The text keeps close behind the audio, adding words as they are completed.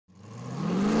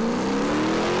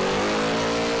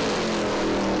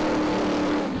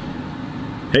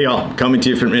Hey y'all, coming to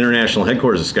you from international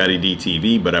headquarters of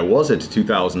ScottieDTV, but I was at the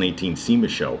 2018 SEMA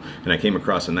Show and I came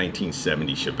across a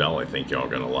 1970 Chevelle I think y'all are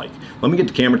going to like. Let me get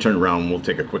the camera turned around and we'll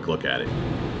take a quick look at it.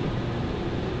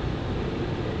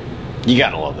 You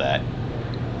gotta love that.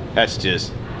 That's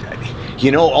just,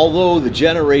 you know, although the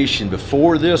generation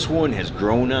before this one has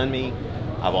grown on me,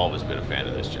 I've always been a fan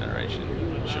of this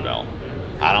generation Chevelle.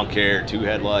 I don't care, 2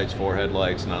 headlights, 4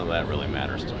 headlights, none of that really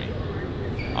matters to me.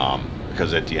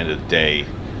 Because at the end of the day,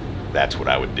 that's what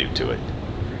I would do to it.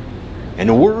 And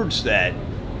the words that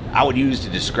I would use to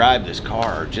describe this car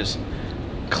are just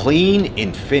clean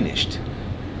and finished.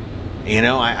 You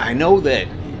know, I know that,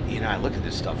 you know, I look at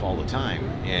this stuff all the time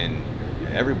and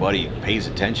everybody pays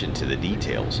attention to the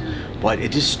details, but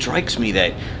it just strikes me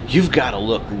that you've got to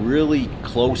look really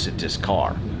close at this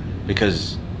car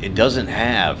because it doesn't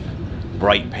have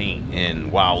bright paint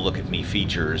and wow, look at me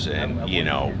features and, you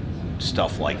know,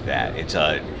 stuff like that. It's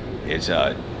a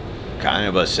kind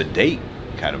of a sedate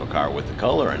kind of a car with the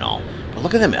color and all. But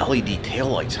look at them LED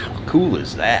taillights. How cool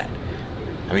is that?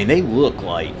 I mean, they look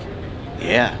like,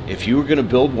 yeah, if you were going to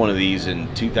build one of these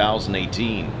in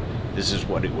 2018, this is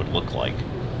what it would look like.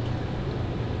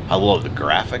 I love the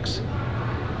graphics.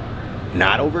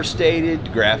 Not overstated. The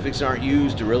graphics aren't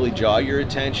used to really draw your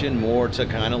attention, more to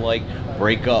kind of like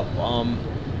break up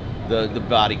the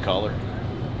body color.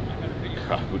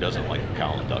 Who doesn't like a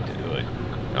cowl inducted hood?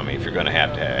 I mean, if you're going to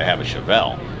have a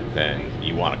Chevelle, then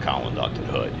you want a cowl inducted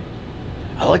hood.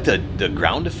 I like the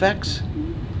ground effects.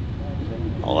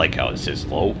 I like how it sits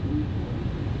low,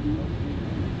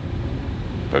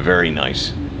 but very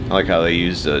nice. I like how they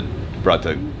brought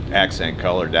the accent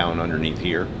color down underneath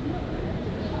here.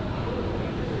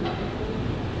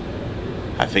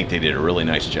 I think they did a really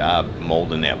nice job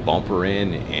molding that bumper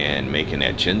in and making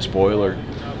that chin spoiler.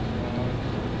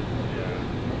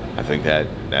 I think that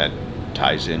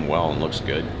ties in well and looks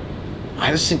good.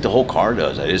 I just think the whole car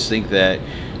does. I just think that,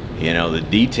 you know, the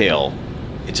detail,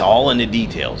 it's all in the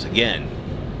details. Again,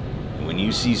 when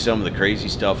you see some of the crazy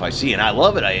stuff I see, and I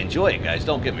love it, I enjoy it, guys,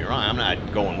 don't get me wrong. I'm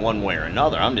not going one way or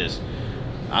another. I'm just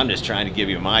trying to give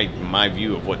you my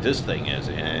view of what this thing is,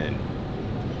 and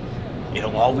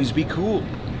it'll always be cool.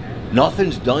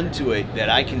 Nothing's done to it that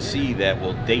I can see that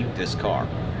will date this car.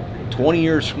 20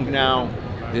 years from now,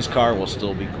 this car will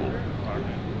still be cool.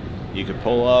 You could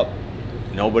pull up,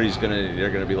 they're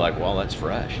gonna be like, well, that's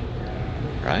fresh,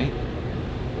 right?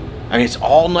 I mean, it's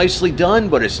all nicely done,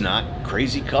 but it's not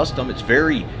crazy custom. It's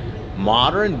very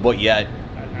modern, but yet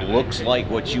looks like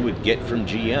what you would get from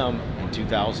GM in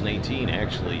 2018.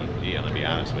 Actually, yeah, to be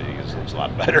honest with you, it looks a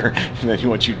lot better than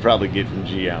what you'd probably get from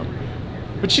GM.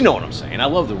 But you know what I'm saying. I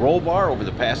love the roll bar over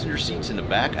the passenger seats in the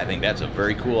back. I think that's a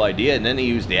very cool idea. And then they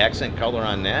use the accent color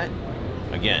on that.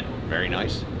 Again, very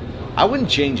nice. I wouldn't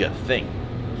change a thing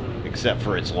except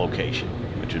for its location,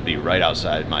 which would be right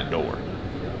outside my door.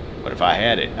 But if I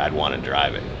had it, I'd want to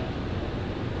drive it.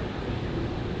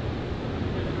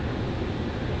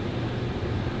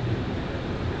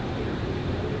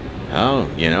 Oh,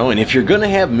 you know, and if you're going to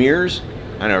have mirrors,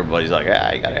 I know everybody's like,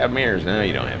 ah, you got to have mirrors. No,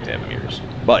 you don't have to have mirrors.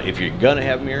 But if you're going to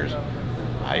have mirrors,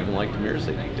 I even like the mirrors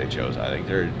they chose. I think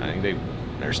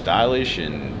they're stylish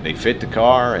and they fit the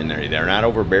car and they're not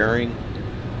overbearing.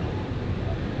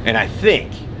 And I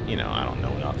think, you know, I don't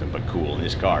know nothing but cool, and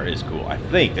this car is cool. I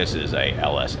think this is a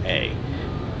LSA.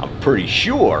 I'm pretty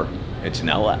sure it's an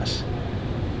LS,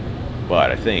 but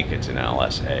I think it's an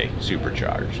LSA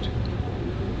supercharged.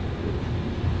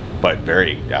 But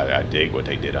I dig what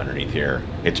they did underneath here.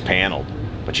 It's paneled,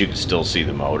 but you can still see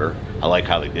the motor. I like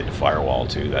how they did the firewall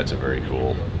too. That's a very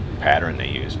cool pattern they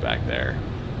used back there.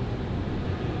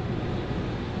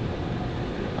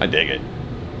 I dig it.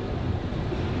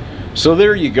 So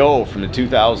there you go from the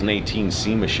 2018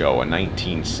 SEMA Show, a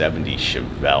 1970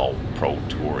 Chevelle Pro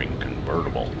Touring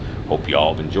Convertible. Hope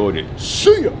y'all have enjoyed it.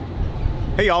 See ya!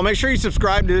 Hey y'all, make sure you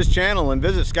subscribe to this channel and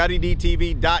visit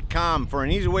ScottieDTV.com for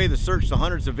an easy way to search the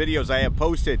hundreds of videos I have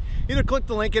posted. Either click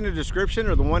the link in the description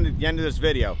or the one at the end of this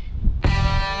video.